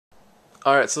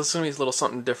Alright, so this is going to be a little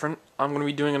something different. I'm going to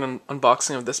be doing an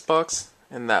unboxing of this box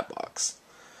and that box.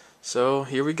 So,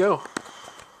 here we go.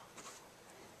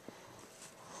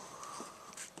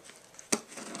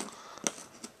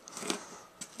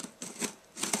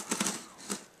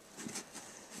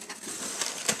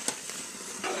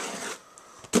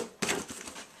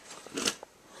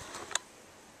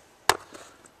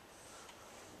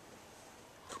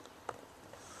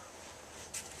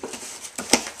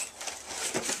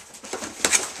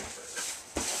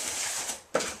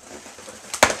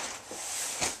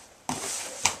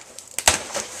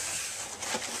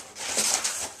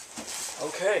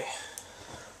 Okay.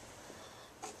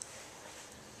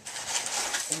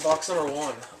 In box number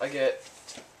 1, I get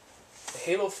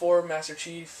Halo 4 Master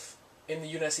Chief in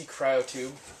the UNSC Cryo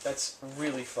Tube. That's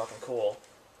really fucking cool.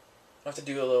 I'll have to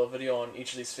do a little video on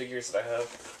each of these figures that I have.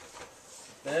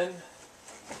 Then,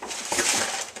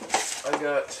 I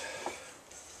got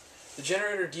the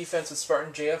Generator Defense with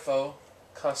Spartan JFO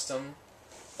Custom.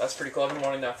 That's pretty cool. I've been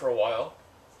wanting that for a while.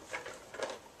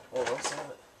 Oh, what's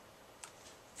that?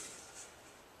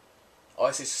 Oh,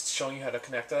 I see. It's showing you how to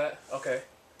connect to that. Okay.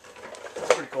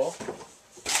 That's pretty cool.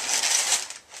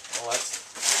 Well, that's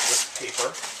this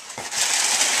paper.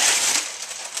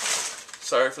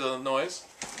 Sorry for the noise.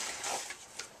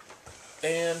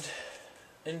 And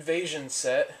Invasion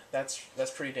set. That's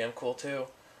pretty damn cool too.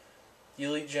 The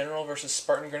Elite General versus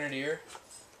Spartan Grenadier.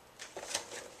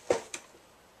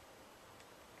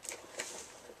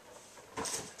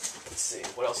 Let's see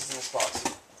what else is in this box.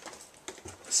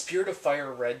 Spirit of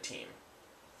Fire Red Team.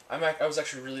 I was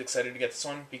actually really excited to get this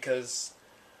one because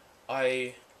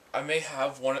I may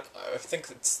have one. I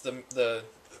think it's the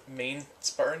main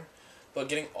Spartan, but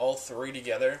getting all three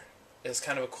together is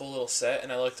kind of a cool little set,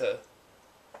 and I like to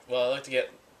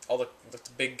get all the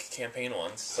big campaign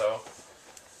ones. So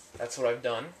that's what I've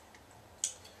done.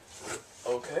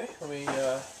 Okay, let me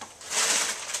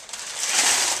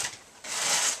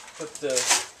put the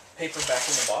paper back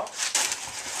in the box.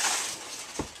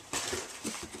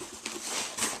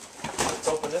 Let's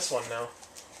open this one now.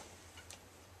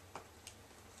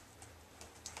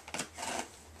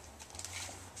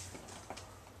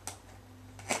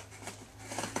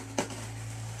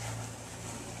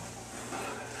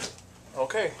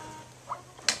 Okay.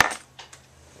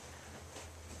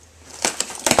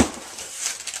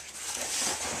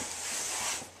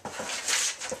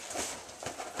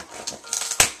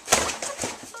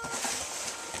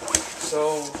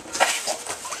 So,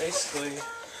 basically,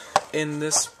 in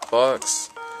this box,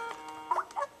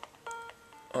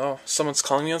 oh, someone's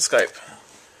calling me on Skype.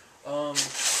 Let's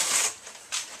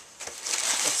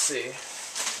see.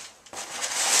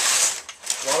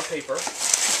 A lot of paper. A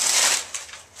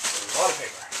lot of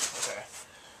paper. Okay.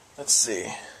 Let's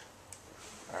see.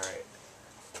 Alright.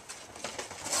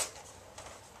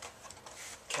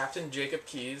 Captain Jacob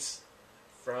Keyes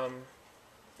from,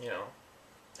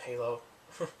 Halo.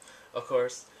 Of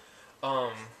course.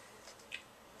 I'm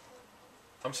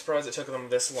surprised it took them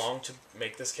this long to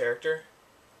make this character.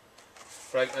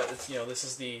 But this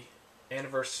is the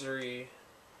anniversary,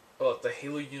 the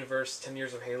Halo universe, 10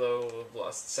 years of Halo,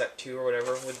 set 2 or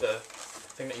whatever, with the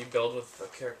thing that you build with the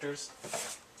characters,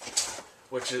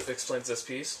 which explains this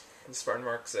piece, the Spartan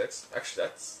Mark 6. Actually,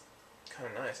 that's kind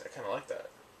of nice. I kind of like that.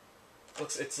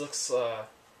 It looks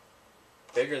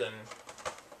bigger than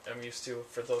I'm used to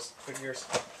for those figures.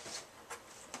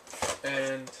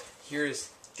 And here is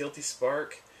Guilty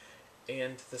Spark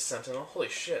and the Sentinel. Holy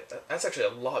shit, that's actually a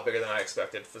lot bigger than I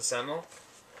expected for the Sentinel.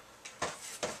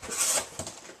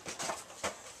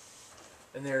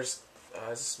 And there's,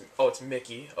 it's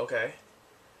Mickey, okay.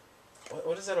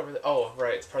 What is that over there? Oh,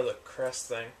 right, it's part of the crest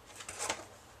thing.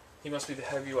 He must be the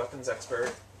heavy weapons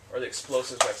expert, or the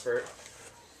explosives expert.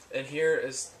 And here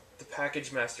is the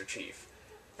Package Master Chief.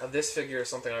 Now this figure is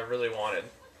something I really wanted.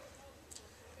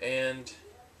 And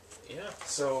yeah,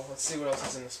 so let's see what else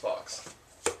is in this box.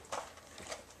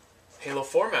 Halo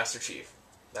 4 Master Chief.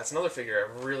 That's another figure I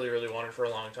really, really wanted for a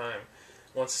long time.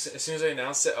 As soon as I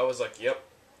announced it, I was like, yep,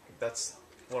 that's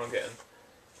what I'm getting.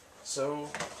 So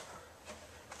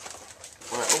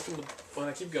when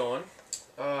I keep going,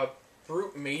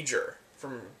 Brute Major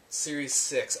from Series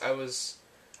 6. There's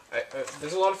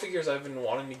a lot of figures I've been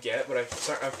wanting to get, but I've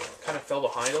kind of fell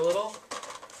behind a little.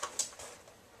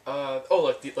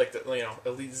 Like the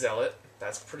Elite Zealot.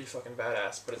 That's pretty fucking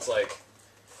badass. But it's like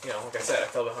I said, I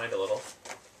fell behind a little.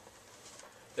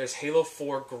 There's Halo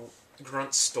 4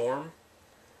 Grunt Storm,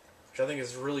 which I think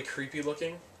is really creepy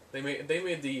looking. They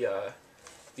made the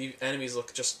enemies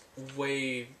look just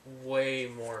way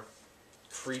more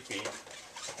creepy.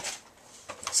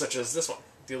 Such as this one,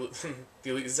 the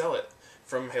Elite Zealot.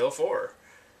 from Halo 4.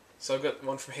 So I've got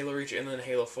one from Halo Reach and then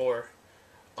Halo 4.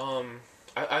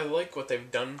 I like what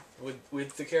they've done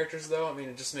with the characters, though. I mean,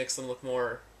 it just makes them look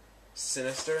more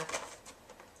sinister.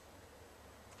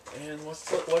 And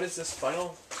what is this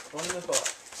final one in the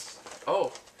box?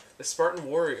 Oh, the Spartan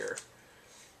Warrior.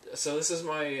 So this is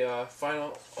my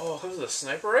final... Oh, this is a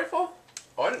sniper rifle?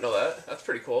 Oh, I didn't know that. That's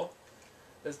pretty cool.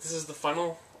 This is the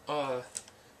final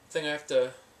thing I have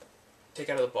to take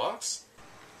out of the box.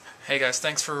 Hey guys,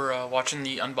 thanks for watching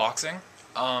the unboxing.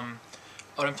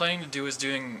 What I'm planning to do is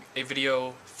doing a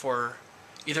video for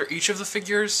either each of the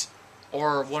figures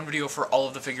or one video for all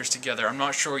of the figures together. I'm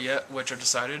not sure yet which I've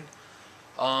decided.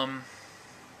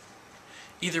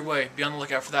 Either way, be on the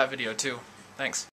lookout for that video too. Thanks.